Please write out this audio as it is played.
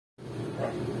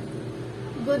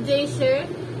Good day, sir.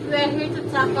 We are here to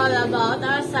tackle about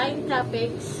our assigned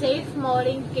topic, Safe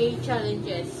Mooring Quay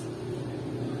Challenges.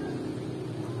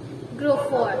 Group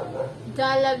 4,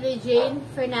 Lovely Jane,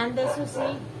 Fernandez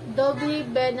Jose, Dobly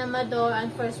Ben Amador,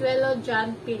 and Forzuelo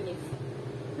John Philip.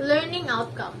 Learning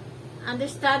outcome.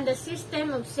 Understand the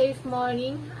system of safe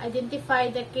mooring, identify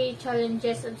the key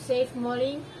challenges of safe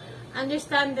mooring,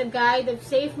 understand the guide of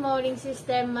safe mooring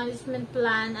system management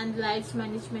plan and lives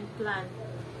management plan.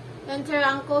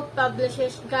 Interanco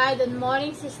publishes Guide on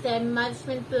Mooring System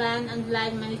Management Plan and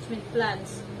Line Management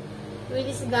Plans. With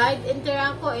this guide,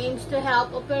 Interanco aims to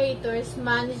help operators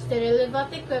manage the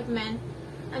relevant equipment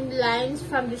and lines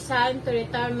from design to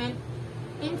retirement.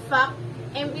 In fact,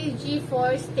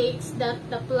 MEG4 states that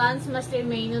the plans must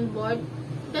remain on board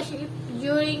the ship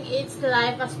during its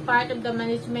life as part of the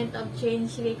management of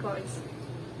change records.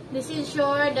 This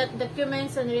ensures that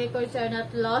documents and records are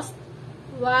not lost,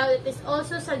 while it is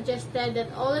also suggested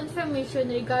that all information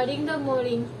regarding the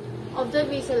mooring of the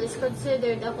vessel is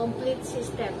considered a complete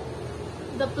system.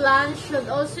 The plan should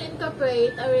also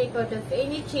incorporate a record of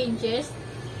any changes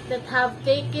that have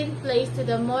taken place to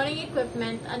the mooring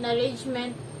equipment and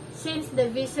arrangement since the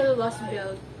vessel was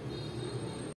built.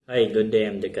 Hi, good day.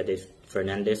 I'm Decades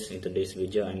Fernandez. In today's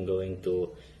video, I'm going to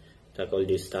tackle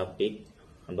this topic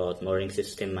about mooring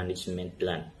system management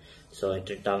plan. So,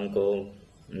 Intertanko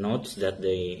notes that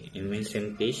the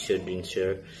MSMP should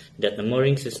ensure that the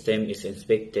mooring system is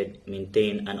inspected,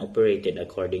 maintained, and operated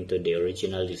according to the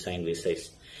original design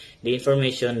basis. The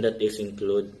information that is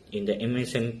included in the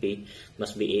MSMP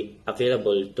must be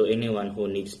available to anyone who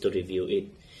needs to review it.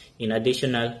 In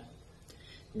addition,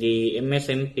 the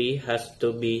MSMP has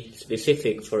to be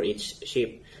specific for each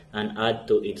ship and add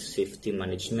to its safety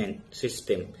management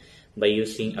system by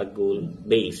using a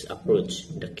goal-based approach.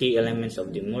 The key elements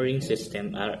of the mooring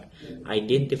system are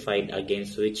identified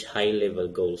against which high-level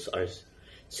goals are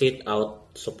set out,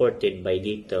 supported by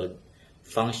detailed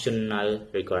functional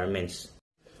requirements.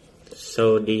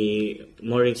 So the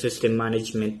mooring system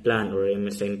management plan, or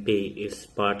MSMP, is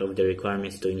part of the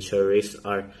requirements to ensure risks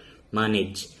are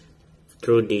managed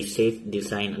through the safe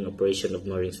design and operation of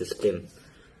mooring system.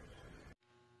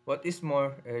 What is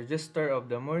more, a register of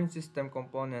the mooring system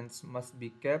components must be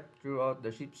kept throughout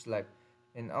the ship's life,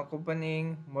 an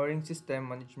accompanying mooring system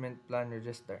management plan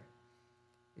register.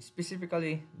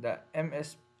 Specifically, the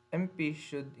MSMP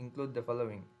should include the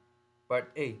following: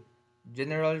 Part A,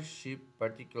 General Ship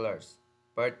Particulars.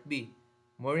 Part B,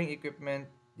 Mooring Equipment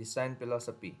Design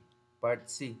Philosophy. Part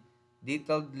C,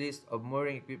 Detailed List of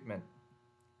Mooring Equipment.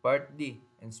 Part D,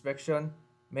 Inspection,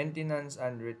 Maintenance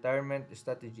and Retirement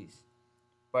Strategies.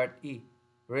 Part E,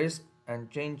 Risk and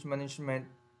Change Management,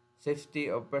 Safety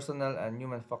of Personnel and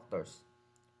Human Factors.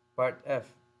 Part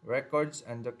F, Records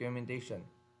and Documentation.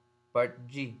 Part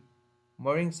G,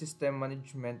 Mooring System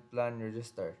Management Plan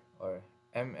Register, or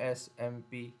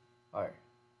MSMPR.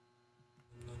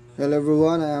 Hello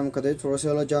everyone, I am Cadet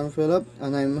Forzuelo John Philip,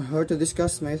 and I'm here to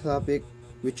discuss my topic,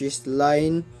 which is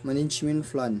Line Management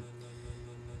Plan.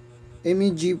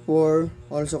 MEG4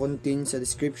 also contains a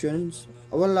description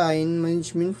of a line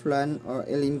management plan, or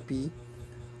LMP,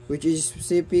 which is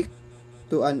specific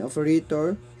to an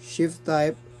operator, shift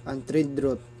type, and trade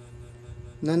route.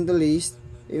 Nonetheless,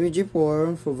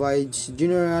 MEG4 provides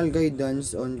general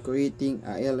guidance on creating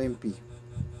a LMP.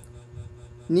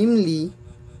 Namely,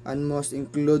 and must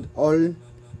include all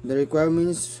the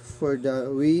requirements for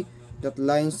the way that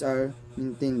lines are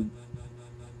maintained,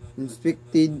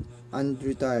 inspected, and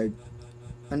retired,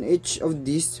 and each of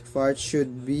these parts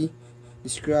should be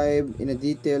described in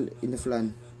detail in the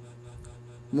plan.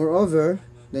 Moreover,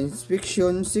 the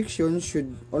inspection section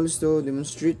should also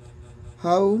demonstrate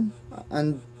how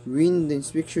and when the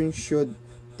inspection should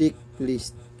take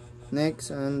place. Next,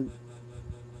 and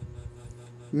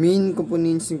main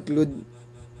components include: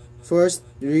 first,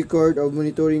 the record of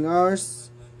monitoring hours.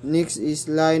 Next is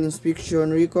line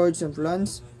inspection records and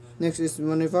plans. Next is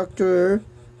manufacturer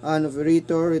and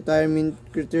operator retirement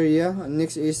criteria. And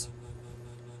next is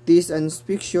test and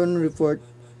inspection report.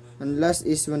 And last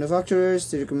is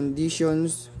manufacturer's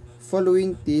recommendations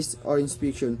following test or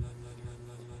inspection.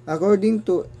 According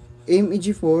to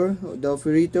MEG4, the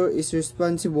operator is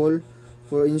responsible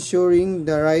for ensuring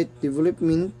the right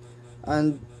development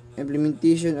and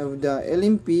implementation of the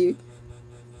LMP.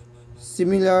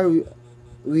 Similar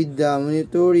with the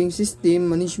Monitoring System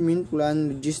Management Plan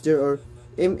Register, or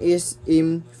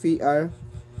MSMPR,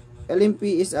 LMP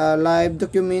is a live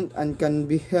document and can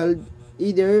be held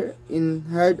either in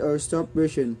hard or soft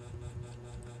version.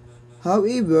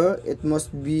 However, it must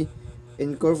be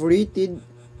incorporated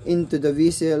into the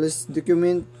vessel's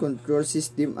document control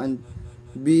system and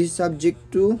be subject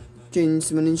to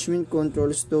change management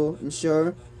controls to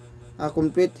ensure a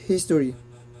complete history.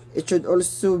 It should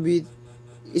also be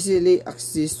easily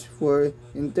accessed for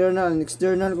internal and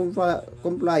external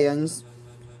compliance,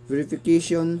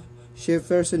 verification, shape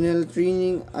personnel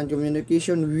training, and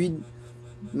communication with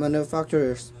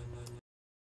manufacturers.